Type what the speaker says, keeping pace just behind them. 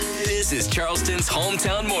This is Charleston's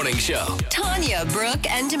hometown morning show. Tanya, Brooke,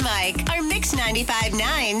 and Mike are Mix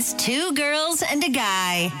 95.9's Two Girls and a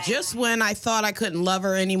Guy. Just when I thought I couldn't love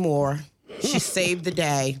her anymore, she saved the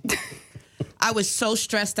day. I was so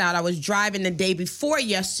stressed out. I was driving the day before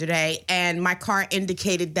yesterday, and my car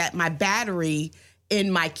indicated that my battery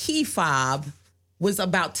in my key fob was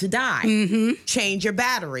about to die. Change your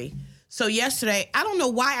battery. So yesterday, I don't know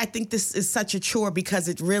why I think this is such a chore because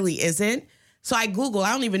it really isn't. So I Googled.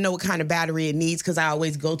 I don't even know what kind of battery it needs because I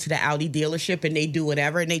always go to the Audi dealership and they do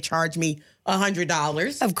whatever, and they charge me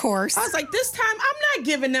 $100. Of course. I was like, this time I'm not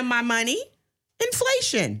giving them my money.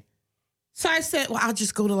 Inflation. So I said, well, I'll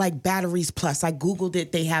just go to like Batteries Plus. I Googled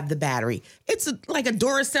it. They have the battery. It's like a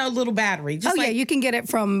Duracell little battery. Just yeah, you can get it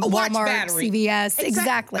from Walmart, CVS.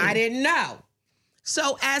 Exactly. I didn't know.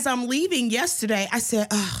 So as I'm leaving yesterday, I said,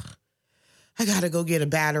 I got to go get a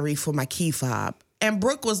battery for my key fob. And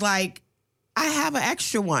Brooke was like, I have an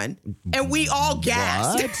extra one. And we all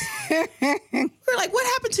gasped. We're like, what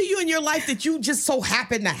happened to you in your life that you just so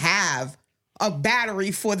happen to have a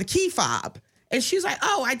battery for the key fob? And she's like,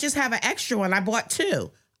 I just have an extra one. I bought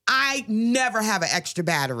two. I never have an extra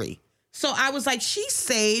battery. So I was like, she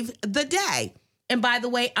saved the day. And by the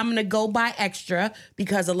way, I'm going to go buy extra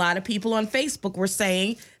because a lot of people on Facebook were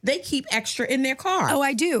saying they keep extra in their car. Oh,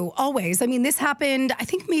 I do. Always. I mean, this happened, I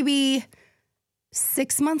think maybe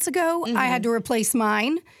 6 months ago. I had to replace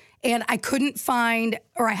mine. And I couldn't find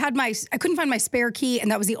my spare key,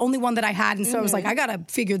 and that was the only one that I had. And so I was like, I got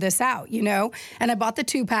to figure this out, you know? And I bought the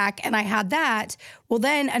 2-pack and I had that. Well,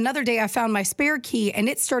 then another day I found my spare key and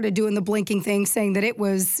it started doing the blinking thing saying that it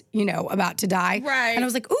was, about to die. Right. And I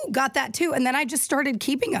was like, ooh, got that too. And then I just started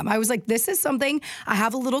keeping them. I was like, this is something. I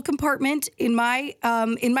have a little compartment in my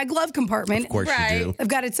glove compartment. Of course you do. I've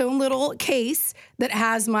got its own little case that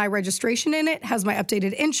has my registration in it, has my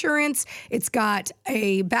updated insurance. It's got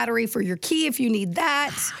a battery for your key if you need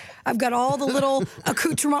that. I've got all the little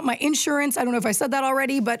accoutrement, my insurance. I don't know if I said that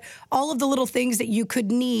already, but all of the little things that you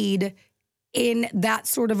could need in that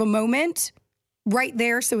sort of a moment right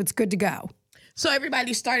there. So it's good to go. So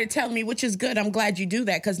everybody started telling me, which is good. I'm glad you do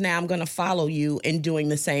that because now I'm going to follow you in doing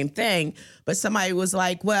the same thing. But somebody was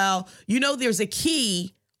like, well, there's a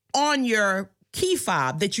key on your key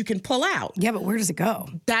fob that you can pull out. Yeah, but where does it go?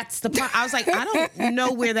 That's the part. I was like, I don't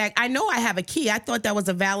know where that, I know I have a key. I thought that was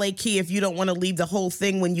a valet key if you don't want to leave the whole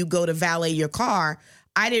thing when you go to valet your car.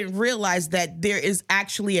 I didn't realize that there is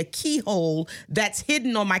actually a keyhole that's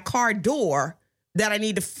hidden on my car door that I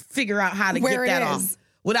need to figure out how to get that off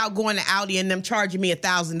without going to Audi and them charging me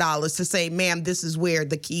 $1,000 to say, ma'am, this is where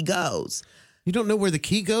the key goes. You don't know where the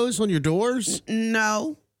key goes on your doors?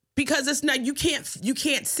 No. Because it's not, you can't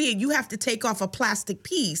see it. You have to take off a plastic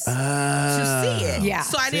piece to see it. Yeah.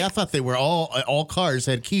 So I thought they were all cars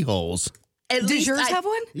had keyholes. Does yours have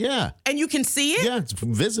one? Yeah. And you can see it? Yeah, it's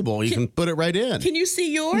visible. You can put it right in. Can you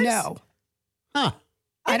see yours? No. Huh.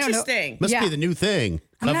 I don't know. Interesting. Must be the new thing.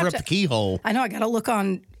 Cover up the keyhole. I know. I got to look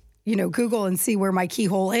on, Google and see where my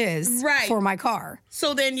keyhole is for my car.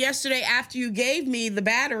 So then yesterday after you gave me the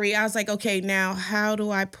battery, I was like, okay, now how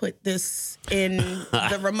do I put this in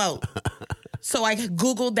the remote? So I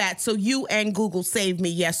Googled that. So you and Google saved me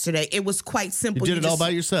yesterday. It was quite simple. You did it all by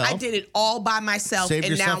yourself? I did it all by myself, Saved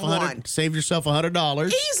yourself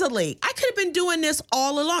 $100. Easily. I could have been doing this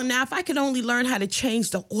all along. Now, if I could only learn how to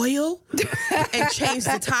change the oil and change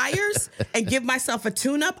the tires and give myself a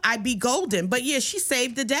tune-up, I'd be golden. But yeah, she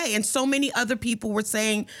saved the day. And so many other people were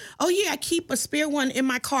saying, oh yeah, I keep a spare one in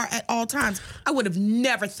my car at all times. I would have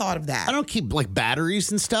never thought of that. I don't keep like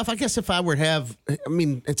batteries and stuff. I guess if I were to have,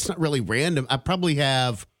 it's not really random. I probably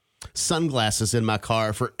have sunglasses in my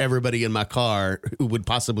car for everybody in my car who would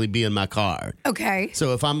possibly be in my car. Okay.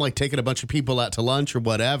 So if I'm like taking a bunch of people out to lunch or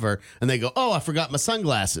whatever, and they go, oh, I forgot my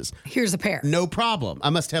sunglasses. Here's a pair. No problem. I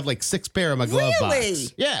must have like 6 pair in my glove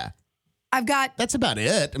box. Yeah. That's about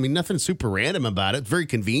it. Nothing super random about it. It's very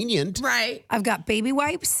convenient. Right. I've got baby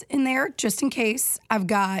wipes in there just in case. I've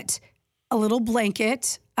got a little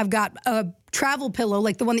blanket. I've got a travel pillow,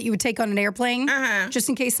 like the one that you would take on an airplane, just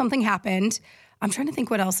in case something happened. I'm trying to think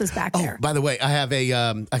what else is back there. By the way, I have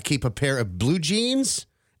I keep a pair of blue jeans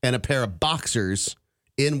and a pair of boxers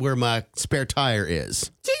in where my spare tire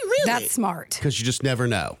is. Gee, really? That's smart. Because you just never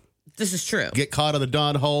know. This is true. Get caught on the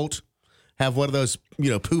Don Holt, have one of those,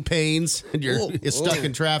 poo pains, and you're stuck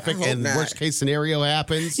in traffic, and the worst case scenario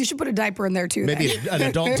happens. You should put a diaper in there, too. Maybe an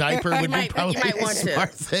adult diaper would be probably a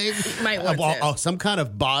smart thing. You might want to. Some kind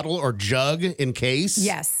of bottle or jug in case.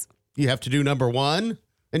 Yes. You have to do number one,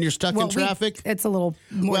 and you're stuck in traffic. It's a little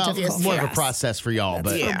more difficult. More of a process for y'all.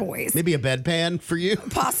 That's but for boys. Maybe a bedpan for you?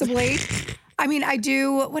 Possibly. I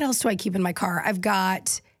do. What else do I keep in my car? I've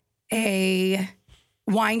got a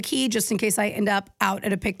wine key just in case I end up out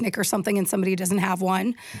at a picnic or something and somebody doesn't have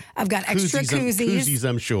one. I've got extra koozies,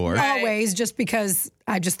 I'm sure. Always, just because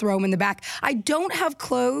I just throw them in the back. I don't have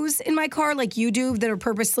clothes in my car like you do that are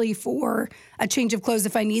purposely for a change of clothes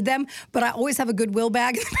if I need them, but I always have a Goodwill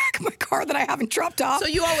bag in the back of my car that I haven't dropped off. So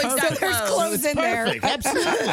you always got there's clothes. clothes in there. Perfect. Absolutely.